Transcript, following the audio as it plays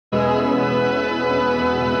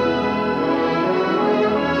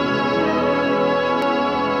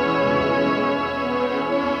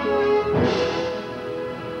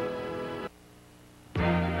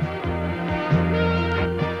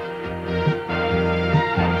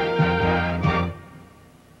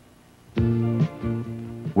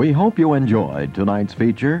We hope you enjoyed tonight's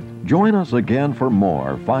feature. Join us again for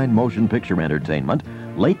more fine motion picture entertainment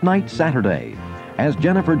late night Saturday as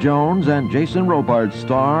Jennifer Jones and Jason Robart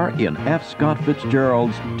star in F. Scott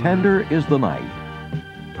Fitzgerald's Tender is the Night.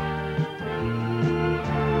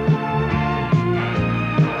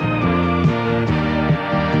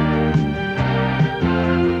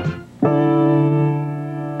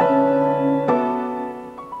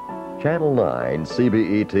 Channel 9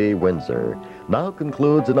 CBET Windsor now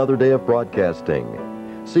concludes another day of broadcasting.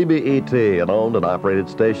 CBET, an owned and operated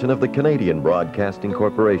station of the Canadian Broadcasting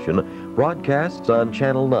Corporation, broadcasts on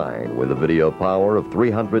Channel 9 with a video power of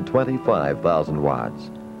 325,000 watts.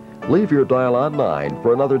 Leave your dial on 9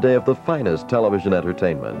 for another day of the finest television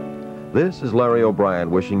entertainment. This is Larry O'Brien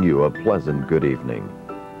wishing you a pleasant good evening.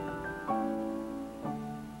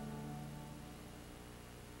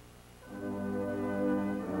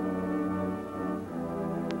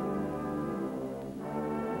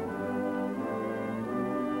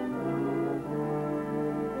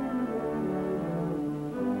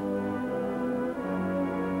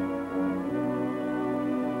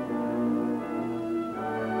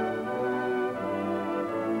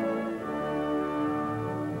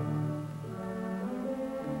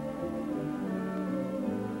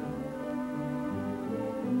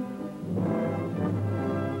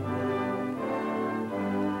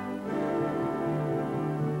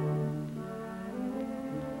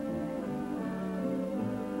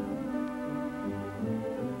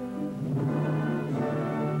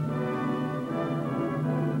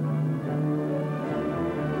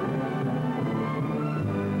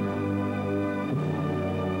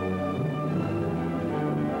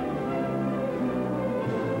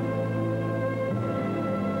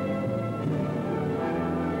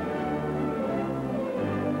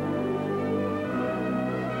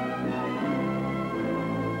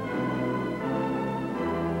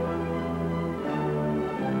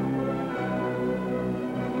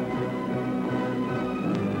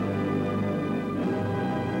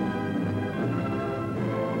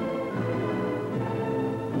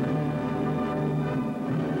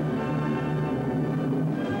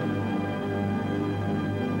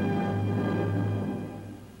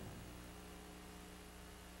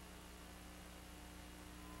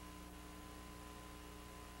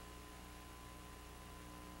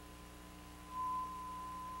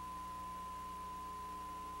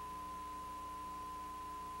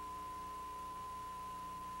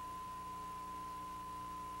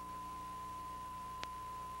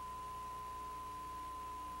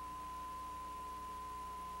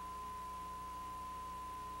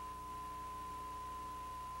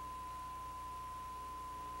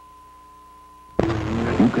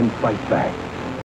 You can fight back.